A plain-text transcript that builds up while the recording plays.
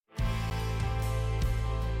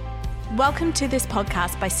Welcome to this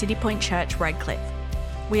podcast by City Point Church, Redcliffe.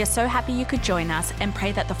 We are so happy you could join us and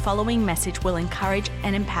pray that the following message will encourage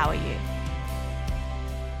and empower you.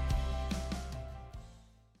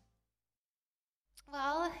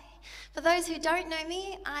 Well, for those who don't know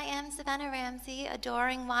me, I am Savannah Ramsey,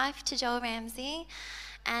 adoring wife to Joel Ramsey,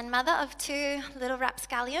 and mother of two little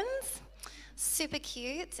rapscallions. Super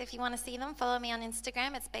cute. If you want to see them, follow me on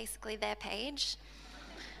Instagram. It's basically their page.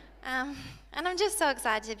 And I'm just so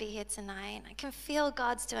excited to be here tonight. I can feel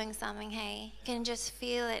God's doing something, hey. You can just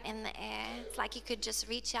feel it in the air. It's like you could just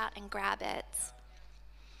reach out and grab it.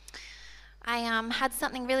 I had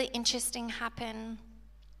something really interesting happen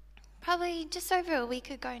probably just over a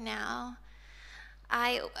week ago now.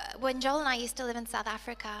 When Joel and I used to live in South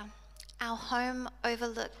Africa, our home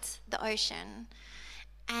overlooked the ocean.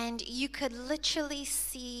 And you could literally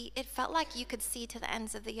see, it felt like you could see to the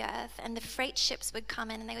ends of the earth. And the freight ships would come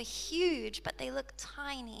in, and they were huge, but they looked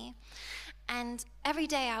tiny. And every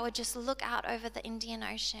day I would just look out over the Indian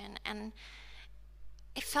Ocean, and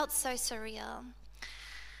it felt so surreal.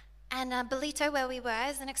 And Ballito, where we were,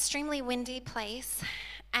 is an extremely windy place.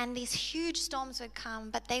 And these huge storms would come,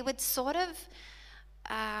 but they would sort of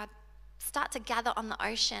start to gather on the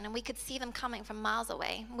ocean, and we could see them coming from miles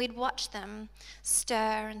away. We'd watch them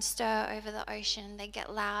stir and stir over the ocean. They'd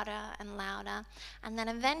get louder and louder, and then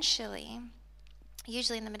eventually,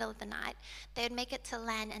 usually in the middle of the night, they would make it to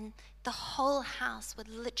land, and the whole house would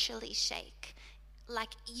literally shake.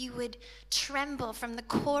 Like you would tremble from the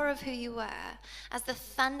core of who you were. As the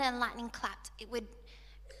thunder and lightning clapped, it would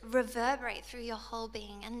reverberate through your whole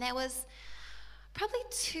being. And there was probably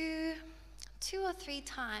two or three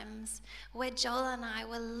times where Joel and I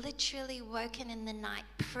were literally woken in the night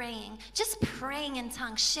praying, just praying in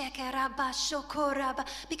tongues,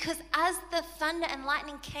 because as the thunder and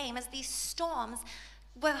lightning came, as these storms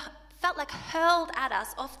felt like hurled at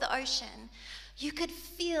us off the ocean, you could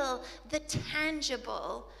feel the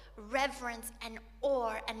tangible reverence and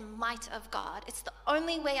awe and might of God. It's the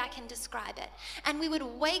only way I can describe it. And we would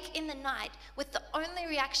wake in the night with the only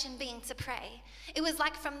reaction being to pray. It was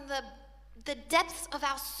like from the depths of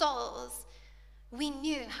our souls, we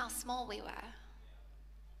knew how small we were.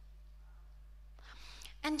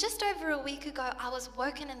 And just over a week ago, I was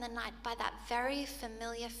woken in the night by that very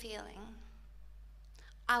familiar feeling.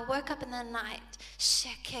 I woke up in the night,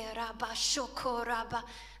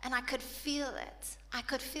 and I could feel it. I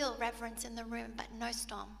could feel reverence in the room, but no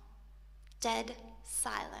storm. Dead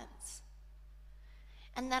silence.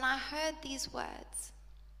 And then I heard these words: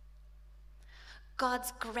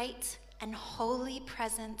 God's great and holy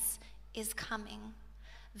presence is coming.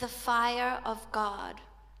 The fire of God,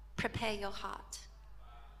 prepare your heart.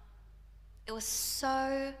 It was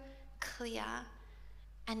so clear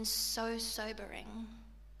and so sobering.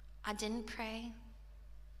 I didn't pray.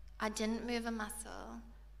 I didn't move a muscle.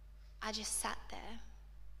 I just sat there.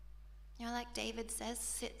 You know, like David says,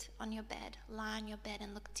 sit on your bed, lie on your bed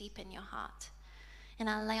and look deep in your heart. And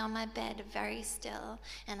I lay on my bed very still,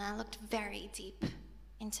 and I looked very deep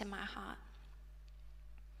into my heart.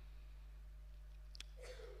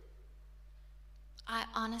 I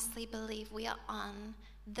honestly believe we are on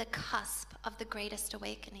the cusp of the greatest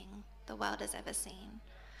awakening the world has ever seen.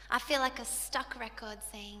 I feel like a stuck record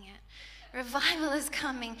saying it. Revival is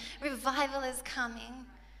coming. Revival is coming.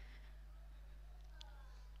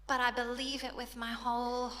 But I believe it with my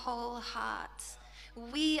whole heart.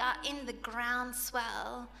 We are in the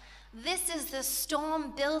groundswell. This is the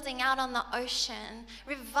storm building out on the ocean.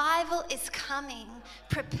 Revival is coming.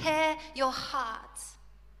 Prepare your heart.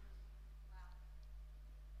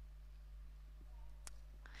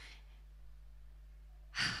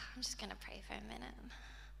 I'm just going to pray for a minute.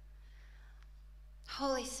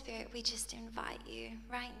 Holy Spirit, we just invite you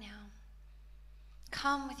right now.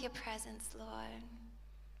 Come with your presence, Lord.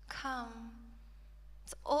 Come.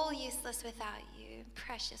 It's all useless without you,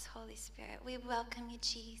 precious Holy Spirit. We welcome you,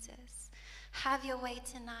 Jesus. Have your way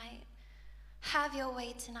tonight. Have your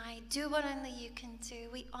way tonight. Do what only you can do.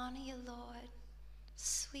 We honor you, Lord.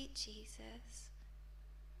 Sweet Jesus.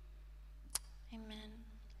 Amen.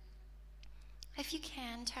 If you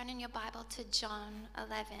can, turn in your Bible to John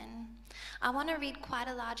 11. I want to read quite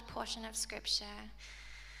a large portion of Scripture.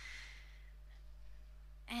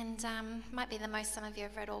 And might be the most some of you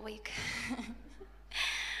have read all week.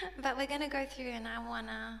 But we're going to go through, and I want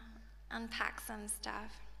to unpack some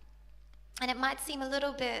stuff. And it might seem a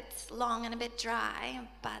little bit long and a bit dry,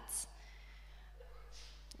 but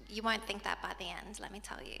you won't think that by the end, let me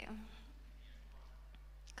tell you.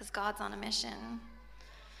 Because God's on a mission.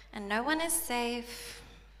 And no one is safe.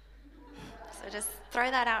 So just throw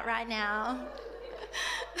that out right now.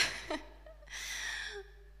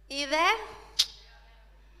 Either there?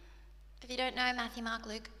 If you don't know, Matthew, Mark,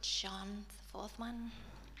 Luke, John, the fourth one.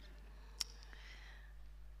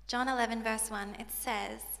 John 11, verse 1, it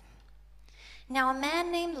says, "Now a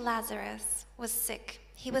man named Lazarus was sick.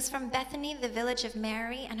 He was from Bethany, the village of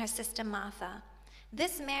Mary and her sister Martha.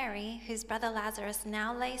 This Mary, whose brother Lazarus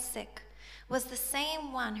now lay sick, was the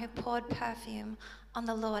same one who poured perfume on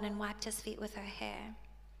the Lord and wiped his feet with her hair."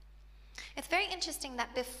 It's very interesting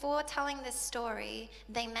that before telling this story,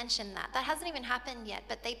 they mention that. That hasn't even happened yet,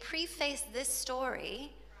 but they preface this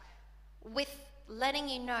story with letting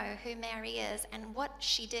you know who Mary is and what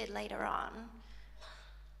she did later on.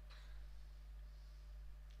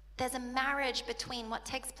 There's a marriage between what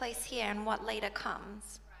takes place here and what later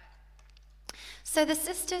comes. So the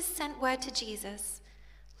sisters sent word to Jesus,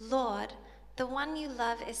 "Lord, the one you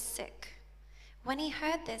love is sick." When he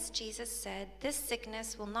heard this, Jesus said, "This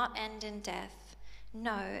sickness will not end in death.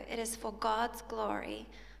 No, it is for God's glory,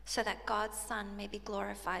 so that God's Son may be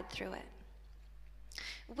glorified through it."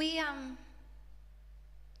 We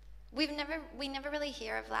never really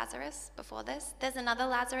hear of Lazarus before this. There's another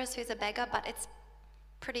Lazarus who's a beggar, but it's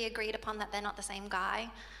pretty agreed upon that they're not the same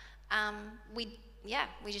guy. We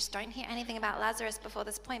just don't hear anything about Lazarus before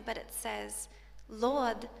this point, but it says,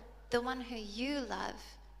 "Lord, the one who you love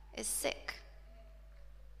is sick."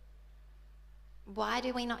 Why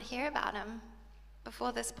do we not hear about him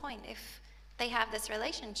before this point if they have this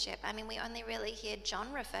relationship? I mean, we only really hear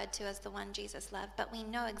John referred to as the one Jesus loved, but we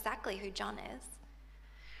know exactly who John is.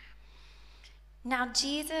 Now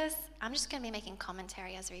Jesus, I'm just going to be making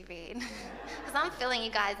commentary as we read, because I'm filling you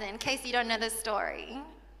guys in case you don't know the story.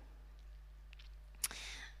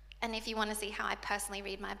 And if you want to see how I personally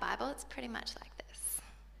read my Bible, it's pretty much like this.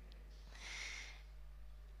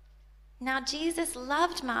 Now Jesus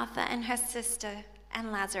loved Martha and her sister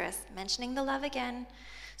and Lazarus, mentioning the love again.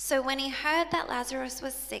 So when he heard that Lazarus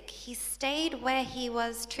was sick, he stayed where he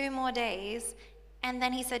was 2 more days, and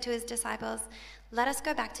then he said to his disciples, "Let us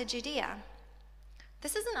go back to Judea."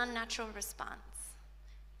 This is an unnatural response.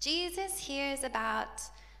 Jesus hears about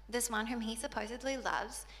this one whom he supposedly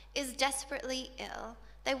loves is desperately ill.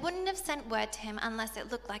 They wouldn't have sent word to him unless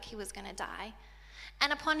it looked like he was going to die.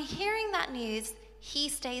 And upon hearing that news, he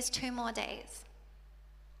stays 2 more days.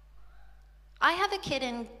 I have a kid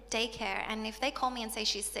in daycare, and if they call me and say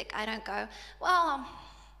she's sick, I don't go, "Well,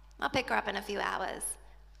 I'll pick her up in a few hours."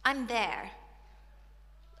 I'm there.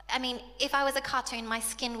 I mean, if I was a cartoon, my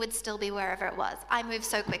skin would still be wherever it was. I move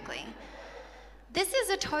so quickly. This is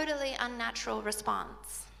a totally unnatural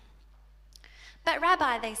response. "But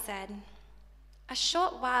Rabbi," they said, "a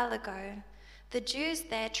short while ago, the Jews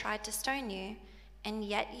there tried to stone you, and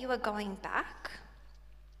yet you are going back?"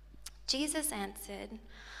 Jesus answered,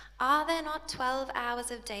 "Are there not 12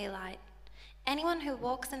 hours of daylight? Anyone who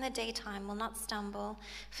walks in the daytime will not stumble,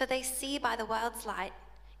 for they see by the world's light.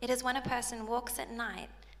 It is when a person walks at night,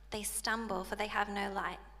 they stumble, for they have no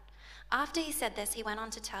light." After he said this, he went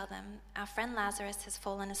on to tell them, "Our friend Lazarus has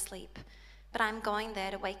fallen asleep, but I'm going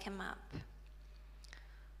there to wake him up."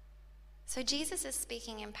 So Jesus is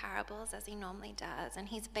speaking in parables as he normally does, and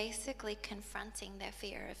he's basically confronting their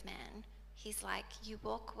fear of man. He's like, "You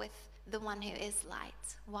walk with the one who is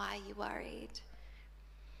light. Why are you worried?"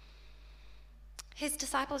 His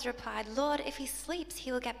disciples replied, "Lord, if he sleeps,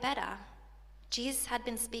 he will get better." Jesus had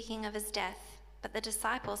been speaking of his death, but the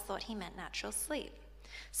disciples thought he meant natural sleep.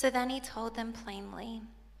 So then he told them plainly,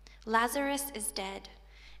 "Lazarus is dead,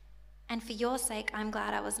 and for your sake I'm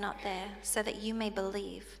glad I was not there, so that you may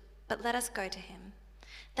believe. But let us go to him."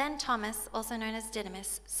 Then Thomas, also known as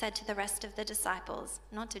Didymus, said to the rest of the disciples,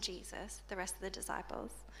 not to Jesus, the rest of the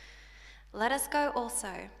disciples, "Let us go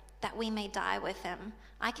also, that we may die with him."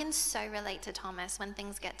 I can so relate to Thomas when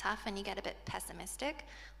things get tough and you get a bit pessimistic.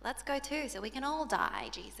 Let's go too, so we can all die,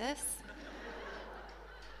 Jesus.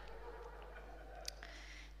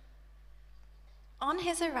 On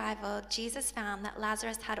his arrival, Jesus found that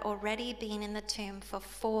Lazarus had already been in the tomb for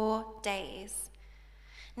 4 days.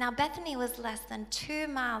 Now Bethany was less than 2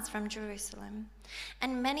 miles from Jerusalem,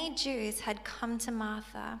 and many Jews had come to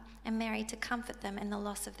Martha and Mary to comfort them in the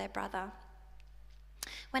loss of their brother.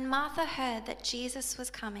 When Martha heard that Jesus was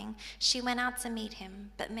coming, she went out to meet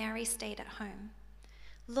him, but Mary stayed at home.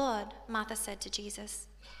 "Lord," Martha said to Jesus,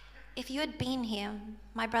 "if you had been here,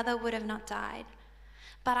 my brother would have not died.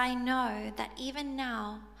 But I know that even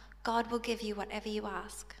now, God will give you whatever you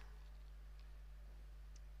ask."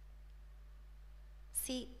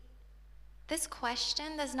 See, this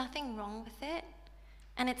question, there's nothing wrong with it.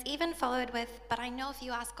 And it's even followed with, "But I know if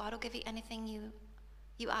you ask, God will give you anything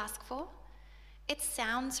you ask for." It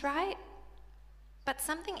sounds right, but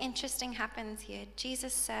something interesting happens here.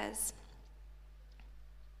 Jesus says,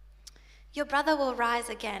 "Your brother will rise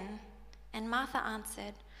again." And Martha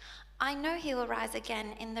answered, "I know he will rise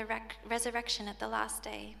again in the resurrection at the last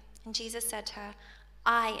day." And Jesus said to her,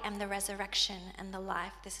 "I am the resurrection and the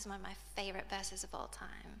life." This is one of my favorite verses of all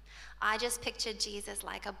time. I just pictured Jesus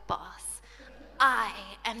like a boss. I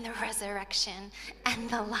am the resurrection and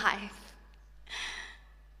the life.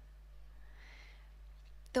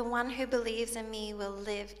 "The one who believes in me will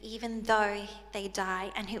live even though they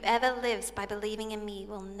die, and whoever lives by believing in me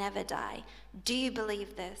will never die. Do you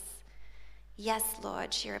believe this?" "Yes,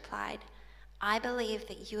 Lord," she replied. "I believe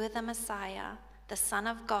that you are the Messiah, the Son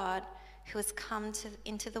of God, who has come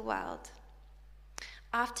into the world."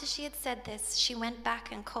 After she had said this, she went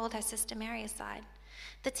back and called her sister Mary aside.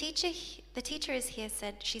 The teacher is here,"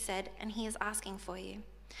 she said, "and he is asking for you."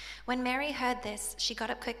 When Mary heard this, she got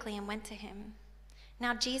up quickly and went to him.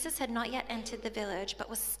 Now Jesus had not yet entered the village, but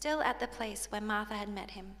was still at the place where Martha had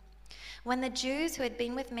met him. When the Jews who had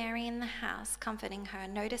been with Mary in the house, comforting her,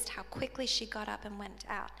 noticed how quickly she got up and went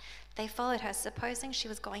out, they followed her, supposing she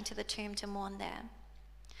was going to the tomb to mourn there.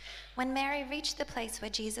 When Mary reached the place where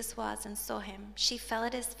Jesus was and saw him, she fell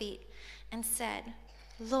at his feet and said,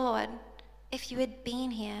 "Lord, if you had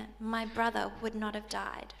been here, my brother would not have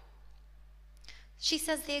died." She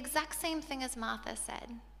says the exact same thing as Martha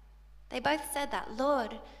said. They both said that,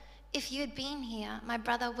 "Lord, if you had been here, my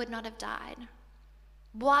brother would not have died."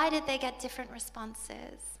 Why did they get different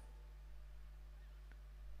responses?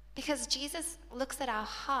 Because Jesus looks at our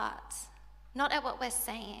hearts, not at what we're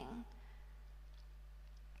saying.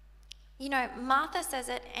 You know, Martha says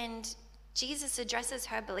it and Jesus addresses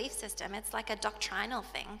her belief system. It's like a doctrinal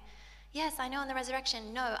thing. Yes, I know in the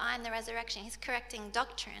resurrection. No, I'm the resurrection. He's correcting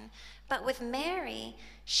doctrine. But with Mary,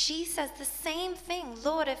 she says the same thing.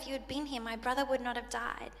 "Lord, if you had been here, my brother would not have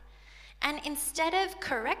died." And instead of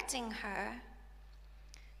correcting her,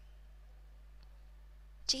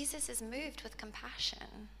 Jesus is moved with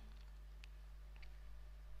compassion.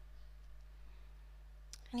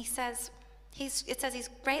 And he says, it says he's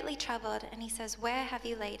greatly troubled, and he says, "Where have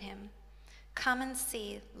you laid him?" "Come and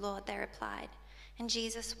see, Lord," they replied. And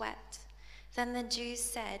Jesus wept. Then the Jews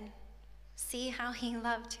said, "See how he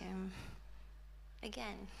loved him."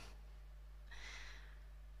 Again.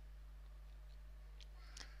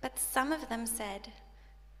 But some of them said,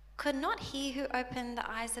 "Could not he who opened the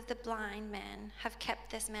eyes of the blind man have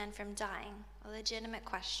kept this man from dying?" A legitimate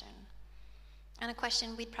question, and a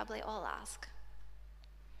question we'd probably all ask.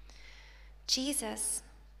 Jesus,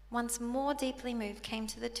 once more deeply moved, came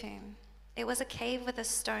to the tomb. It was a cave with a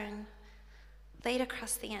stone laid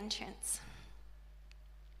across the entrance.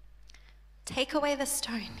 "Take away the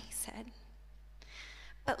stone," he said.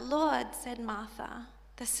 "But Lord," said Martha,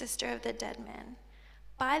 the sister of the dead man,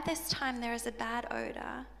 "by this time there is a bad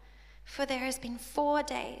odor, for there has been 4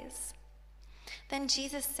 days." Then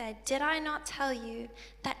Jesus said, "Did I not tell you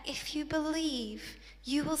that if you believe,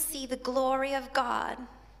 you will see the glory of God?"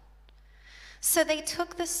 So they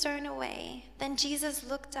took the stone away. Then Jesus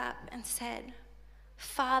looked up and said,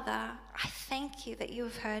 "Father, I thank you that you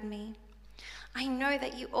have heard me. I know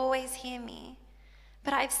that you always hear me,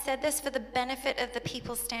 but I've said this for the benefit of the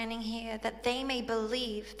people standing here, that they may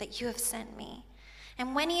believe that you have sent me."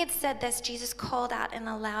 And when he had said this, Jesus called out in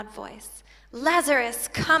a loud voice, "Lazarus,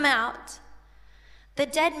 come out!" The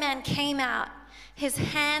dead man came out, his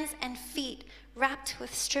hands and feet wrapped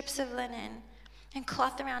with strips of linen and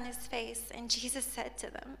cloth around his face. And Jesus said to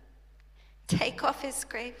them, "Take off his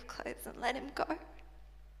grave clothes and let him go."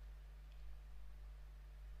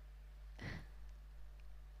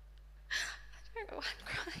 I don't know why I'm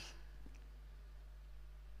crying.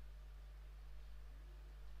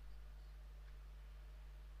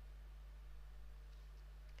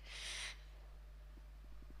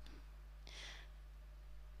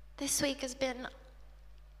 This week has been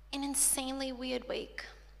an insanely weird week.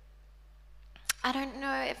 I don't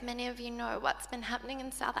know if many of you know what's been happening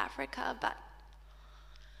in South Africa, but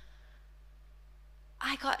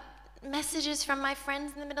I got messages from my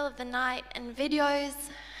friends in the middle of the night and videos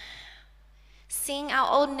seeing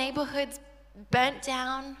our old neighborhoods burnt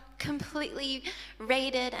down, completely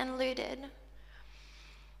raided and looted.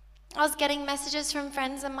 I was getting messages from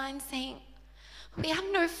friends of mine saying, "We have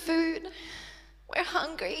no food. We're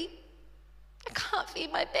hungry. I can't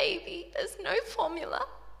feed my baby. There's no formula.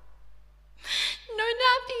 No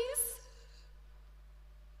nappies."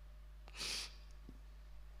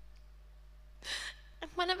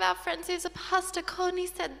 And one of our friends who's a pastor called and he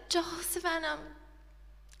said, "Joel, Savannah,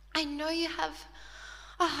 I know you have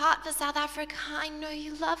a heart for South Africa. I know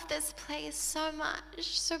you love this place so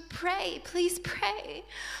much. So pray, please pray."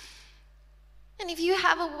 And if you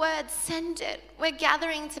have a word, send it. We're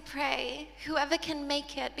gathering to pray. Whoever can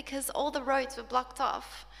make it, because all the roads were blocked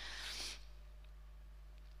off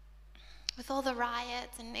with all the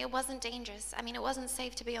riots, and it wasn't dangerous. I mean, it wasn't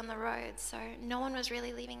safe to be on the road, so no one was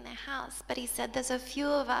really leaving their house. But he said, there's a few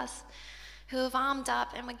of us who have armed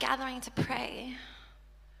up and we're gathering to pray.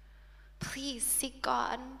 Please seek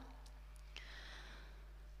God.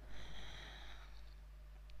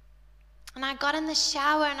 And I got in the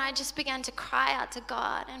shower and I just began to cry out to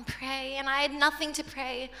God and pray, and I had nothing to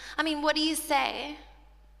pray. I mean, what do you say?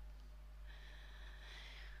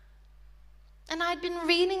 And I'd been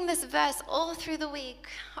reading this verse all through the week,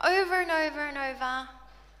 over and over and over.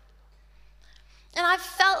 And I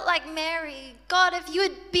felt like Mary, God, if you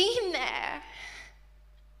had been there.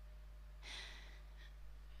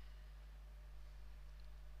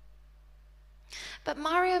 But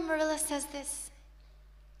Mario Murillo says this.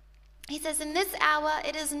 He says, in this hour,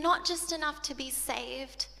 it is not just enough to be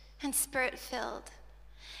saved and spirit-filled.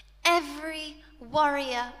 Every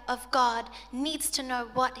warrior of God needs to know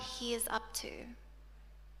what he is up to.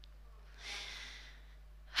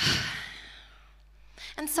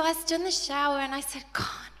 And so I stood in the shower and I said,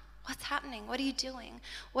 God, what's happening? What are you doing?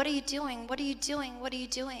 What are you doing? What are you doing? What are you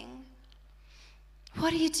doing?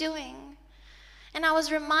 What are you doing? And I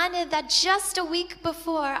was reminded that just a week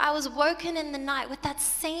before, I was woken in the night with that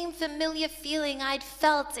same familiar feeling I'd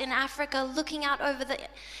felt in Africa looking out over the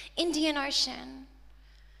Indian Ocean.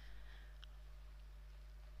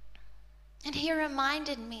 And he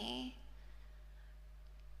reminded me,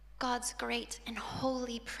 God's great and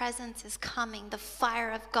holy presence is coming. The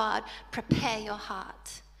fire of God. Prepare your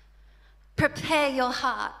heart. Prepare your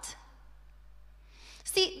heart.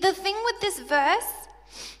 See, the thing with this verse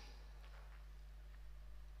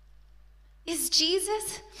is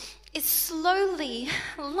Jesus is slowly,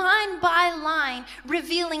 line by line,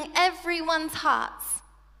 revealing everyone's hearts,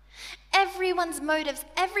 everyone's motives,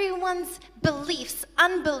 everyone's beliefs,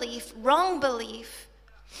 unbelief, wrong belief,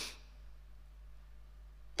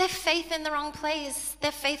 their faith in the wrong place,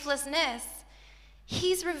 their faithlessness.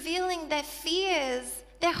 He's revealing their fears,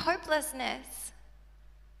 their hopelessness.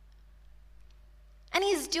 And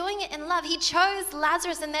he's doing it in love. He chose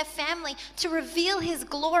Lazarus and their family to reveal his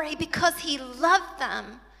glory because he loved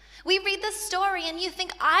them. We read the story and you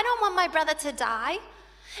think, I don't want my brother to die.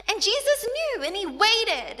 And Jesus knew and he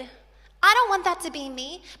waited. I don't want that to be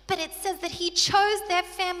me. But it says that he chose their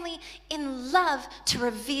family in love to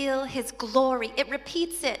reveal his glory. It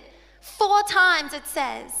repeats it 4 times, it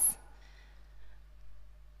says.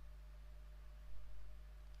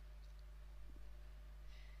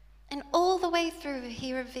 And all the way through,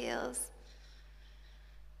 he reveals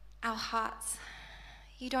our hearts.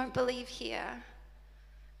 You don't believe here.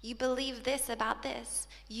 You believe this about this.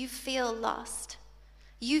 You feel lost.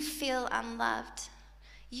 You feel unloved.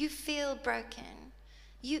 You feel broken.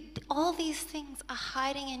 All these things are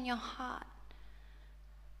hiding in your heart.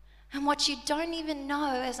 And what you don't even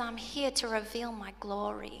know is I'm here to reveal my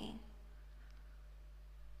glory.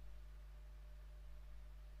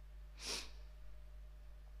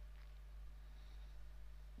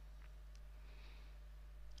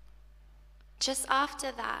 Just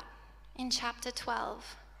after that, in chapter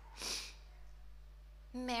 12,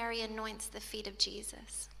 Mary anoints the feet of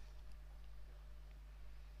Jesus.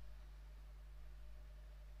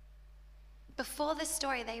 Before this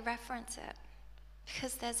story, they reference it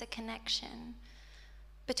because there's a connection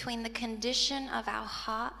between the condition of our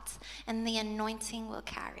hearts and the anointing we'll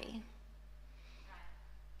carry.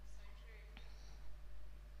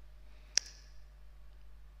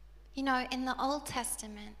 You know, in the Old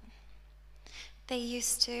Testament, they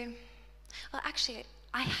used to, well, actually,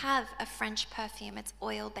 I have a French perfume. It's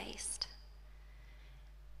oil-based.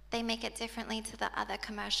 They make it differently to the other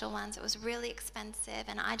commercial ones. It was really expensive,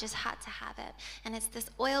 and I just had to have it. And it's this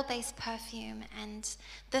oil-based perfume. And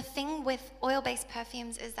the thing with oil-based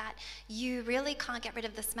perfumes is that you really can't get rid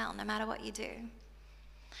of the smell no matter what you do.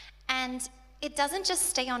 And it doesn't just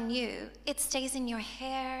stay on you. It stays in your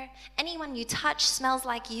hair. Anyone you touch smells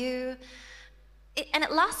like you. And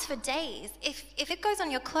it lasts for days. If it goes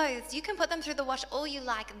on your clothes, you can put them through the wash all you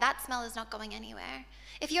like. That smell is not going anywhere.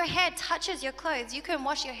 If your hair touches your clothes, you can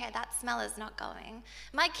wash your hair. That smell is not going.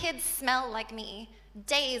 My kids smell like me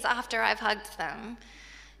days after I've hugged them.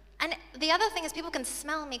 And the other thing is people can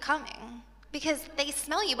smell me coming because they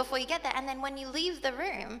smell you before you get there. And then when you leave the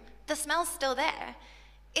room, the smell's still there.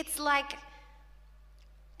 It's like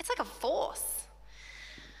a force.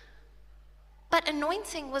 But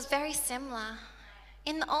anointing was very similar.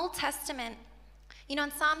 In the Old Testament, you know,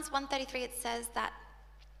 in Psalms 133, it says that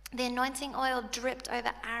the anointing oil dripped over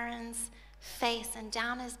Aaron's face and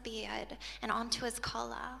down his beard and onto his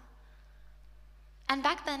collar. And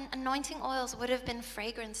back then, anointing oils would have been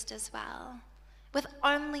fragranced as well, with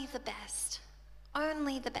only the best.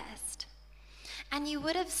 Only the best. And you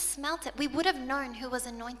would have smelt it. We would have known who was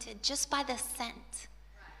anointed just by the scent.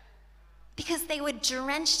 Because they were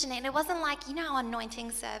drenched in it. And it wasn't like, you know, our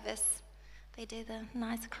anointing service. They do the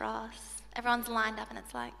nice cross. Everyone's lined up and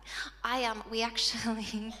it's like, we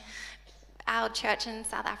actually, our church in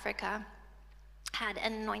South Africa had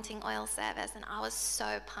an anointing oil service, and I was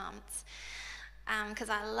so pumped because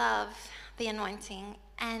I love the anointing.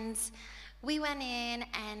 And we went in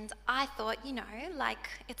and I thought, you know, like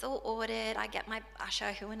it's all ordered. I get my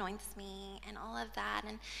usher who anoints me and all of that.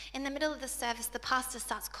 And in the middle of the service, the pastor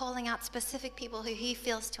starts calling out specific people who he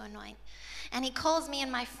feels to anoint. And he calls me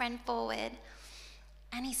and my friend forward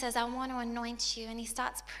and he says, I want to anoint you. And he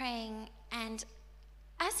starts praying. And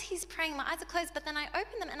as he's praying, my eyes are closed, but then I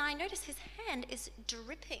open them and I notice his hand is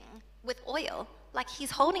dripping with oil. Like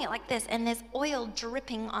he's holding it like this and there's oil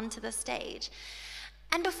dripping onto the stage.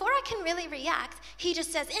 And before I can really react, he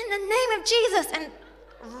just says, in the name of Jesus, and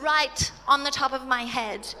right on the top of my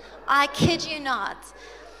head. I kid you not.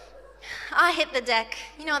 I hit the deck.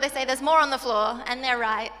 You know what they say, there's more on the floor, and they're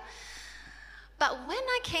right. But when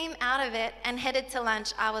I came out of it and headed to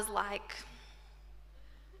lunch, I was like,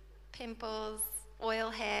 pimples, oil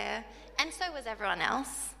hair, and so was everyone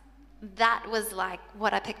else. That was like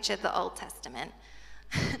what I pictured the Old Testament.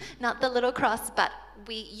 Not the little cross, but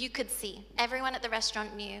you could see. Everyone at the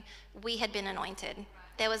restaurant knew we had been anointed.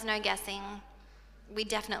 There was no guessing. We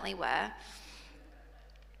definitely were.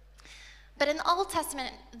 But in the Old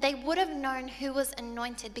Testament, they would have known who was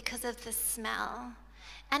anointed because of the smell.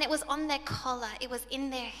 And it was on their collar, it was in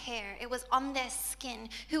their hair, it was on their skin.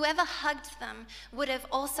 Whoever hugged them would have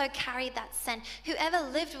also carried that scent. Whoever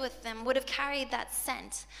lived with them would have carried that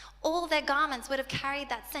scent. All their garments would have carried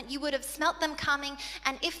that scent. You would have smelt them coming,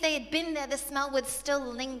 and if they had been there, the smell would still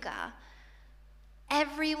linger.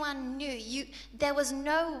 Everyone knew. There was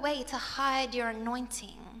no way to hide your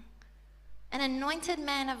anointing. An anointed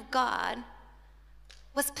man of God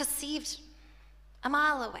was perceived a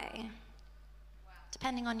mile away.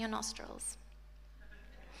 Depending on your nostrils.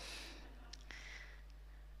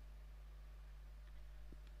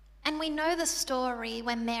 And we know the story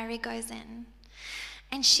when Mary goes in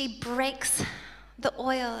and she breaks the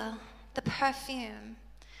oil, the perfume,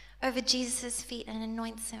 over Jesus' feet and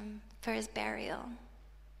anoints him for his burial.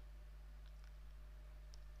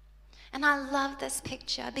 And I love this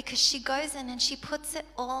picture because she goes in and she puts it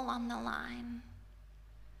all on the line.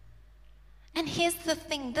 And here's the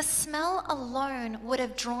thing, the smell alone would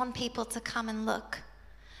have drawn people to come and look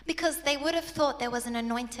because they would have thought there was an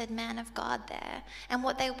anointed man of God there. And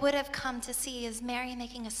what they would have come to see is Mary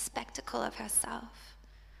making a spectacle of herself.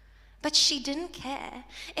 But she didn't care.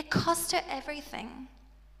 It cost her everything.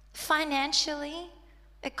 Financially,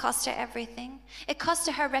 it cost her everything. It cost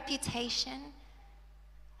her her reputation.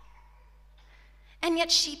 And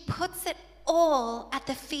yet she puts it all at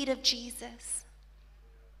the feet of Jesus.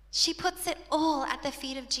 She puts it all at the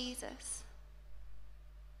feet of Jesus.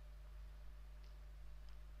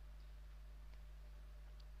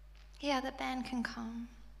 Yeah, the band can come.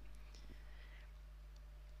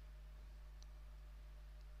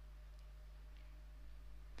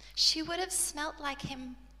 She would have smelt like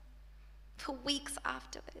him for weeks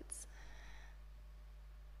afterwards.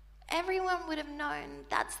 Everyone would have known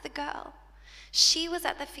that's the girl. She was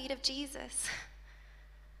at the feet of Jesus.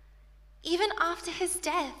 Even after his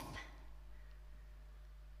death,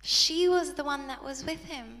 she was the one that was with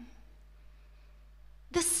him.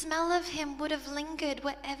 The smell of him would have lingered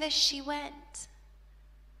wherever she went.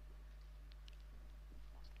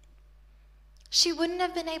 She wouldn't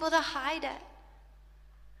have been able to hide it.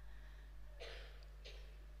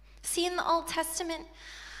 See, in the Old Testament,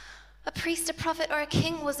 a priest, a prophet, or a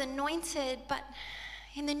king was anointed, but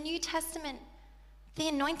in the New Testament, the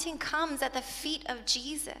anointing comes at the feet of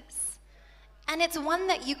Jesus. And it's one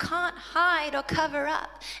that you can't hide or cover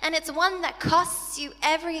up. And it's one that costs you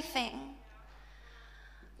everything.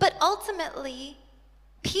 But ultimately,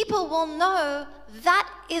 people will know that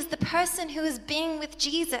is the person who is being with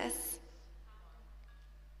Jesus.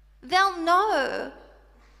 They'll know.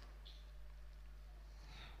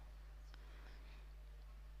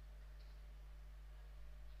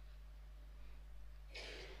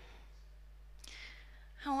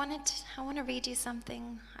 I want to read you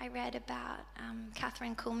something I read about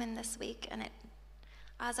Kathryn Kuhlman this week, and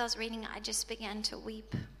as I was reading it, I just began to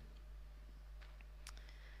weep.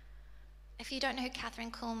 If you don't know who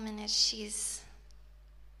Kathryn Kuhlman is, she's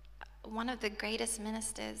one of the greatest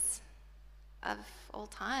ministers of all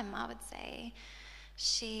time, I would say.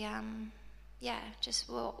 She, just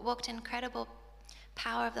walked in incredible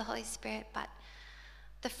power of the Holy Spirit, but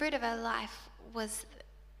the fruit of her life was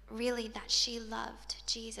really that she loved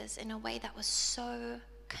Jesus in a way that was so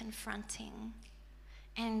confronting.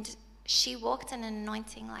 And she walked in an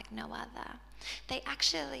anointing like no other. They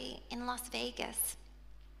actually, in Las Vegas,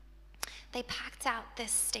 they packed out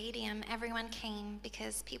this stadium. Everyone came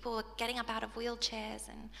because people were getting up out of wheelchairs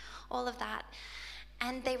and all of that.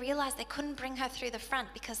 And they realized they couldn't bring her through the front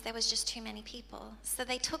because there was just too many people. So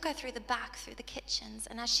they took her through the back, through the kitchens.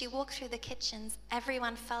 And as she walked through the kitchens,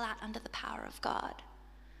 everyone fell out under the power of God.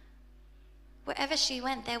 Wherever she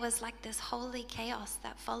went, there was like this holy chaos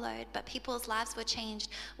that followed, but people's lives were changed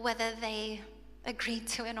whether they agreed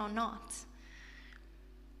to it or not.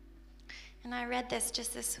 And I read this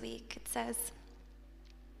just this week. It says,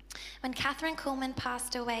 when Kathryn Kuhlman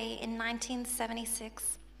passed away in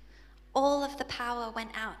 1976, all of the power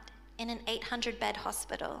went out in an 800-bed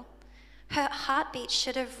hospital. Her heartbeat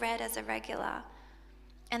should have read as a regular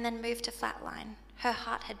and then moved to flatline. Her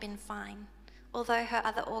heart had been fine, although her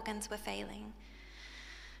other organs were failing.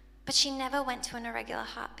 But she never went to an irregular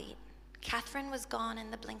heartbeat. Kathryn was gone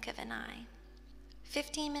in the blink of an eye.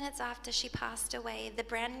 15 minutes after she passed away, the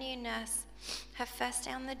brand new nurse, her first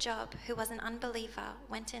day on the job, who was an unbeliever,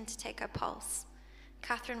 went in to take her pulse.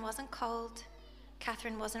 Kathryn wasn't cold.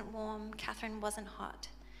 Kathryn wasn't warm. Kathryn wasn't hot.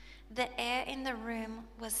 The air in the room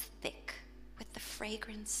was thick with the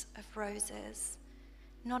fragrance of roses.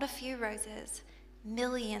 Not a few roses,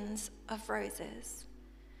 millions of roses.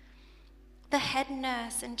 The head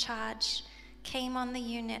nurse in charge came on the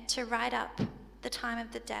unit to write up the time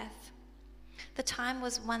of the death. The time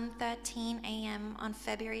was 1:13 a.m. on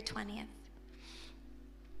February 20th.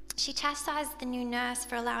 She chastised the new nurse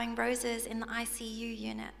for allowing roses in the ICU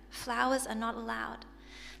unit. Flowers are not allowed.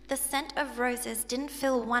 The scent of roses didn't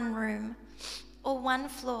fill one room or one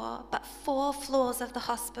floor, but 4 floors of the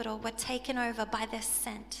hospital were taken over by this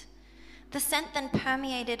scent. The scent then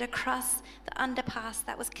permeated across the underpass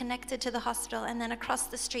that was connected to the hospital and then across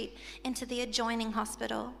the street into the adjoining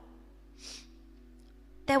hospital.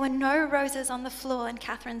 There were no roses on the floor in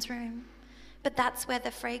Kathryn's room, but that's where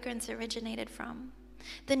the fragrance originated from.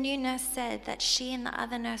 The new nurse said that she and the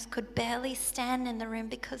other nurse could barely stand in the room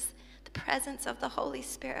because the presence of the Holy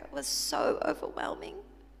Spirit was so overwhelming.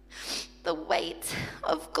 The weight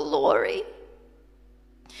of glory.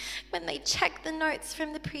 When they checked the notes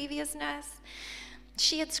from the previous nurse,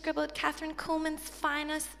 she had scribbled Kathryn Kuhlman's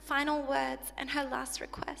final words and her last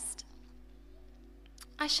request.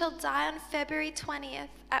 I shall die on February 20th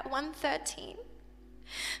at 1:13.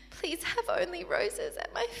 Please have only roses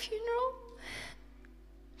at my funeral.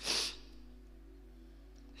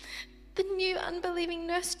 The new unbelieving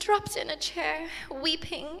nurse dropped in a chair,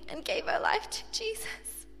 weeping, and gave her life to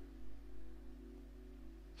Jesus.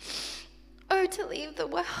 Oh, to leave the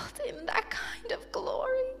world in that kind of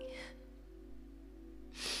glory.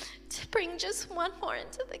 To bring just one more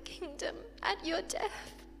into the kingdom at your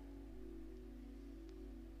death.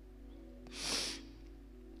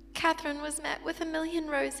 Kathryn was met with 1,000,000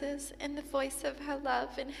 roses and the voice of her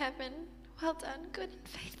love in heaven. Well done, good and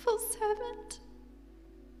faithful servant.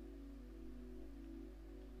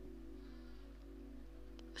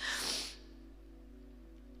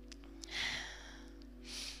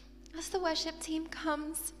 As the worship team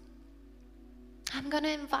comes, I'm going to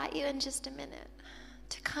invite you in just a minute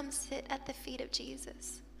to come sit at the feet of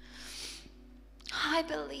Jesus. I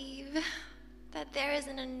believe that there is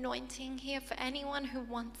an anointing here for anyone who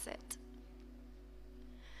wants it.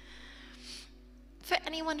 For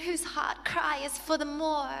anyone whose heart cry is for the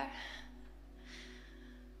more.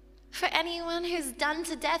 For anyone who's done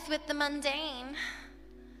to death with the mundane.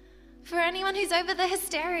 For anyone who's over the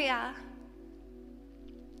hysteria.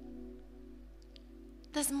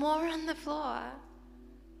 There's more on the floor.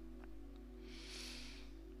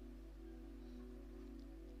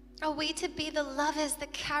 Are we to be the lovers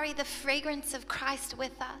that carry the fragrance of Christ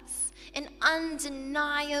with us? An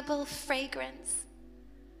undeniable fragrance.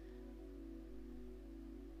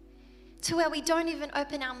 To where we don't even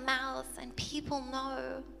open our mouths and people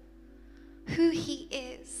know who He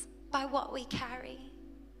is by what we carry.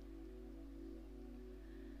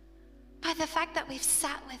 By the fact that we've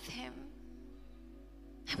sat with Him.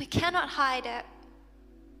 And we cannot hide it.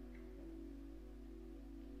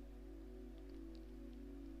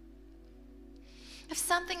 If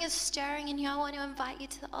something is stirring in you, I want to invite you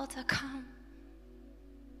to the altar. Come.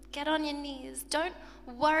 Get on your knees. Don't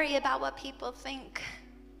worry about what people think.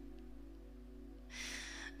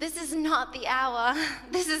 This is not the hour.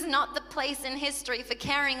 This is not the place in history for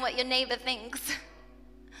caring what your neighbor thinks.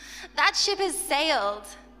 That ship has sailed.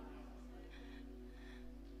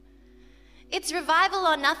 It's revival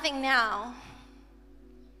or nothing now.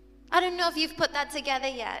 I don't know if you've put that together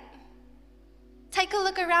yet. Take a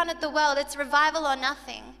look around at the world. It's revival or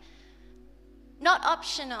nothing. Not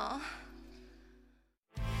optional.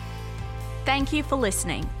 Thank you for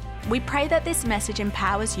listening. We pray that this message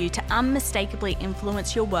empowers you to unmistakably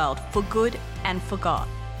influence your world for good and for God.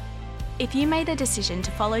 If you made a decision to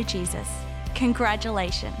follow Jesus,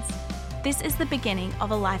 congratulations. This is the beginning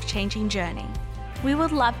of a life-changing journey. We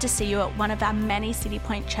would love to see you at one of our many City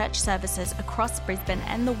Point Church services across Brisbane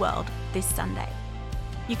and the world this Sunday.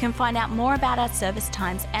 You can find out more about our service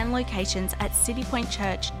times and locations at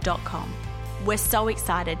citypointchurch.com. We're so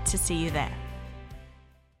excited to see you there.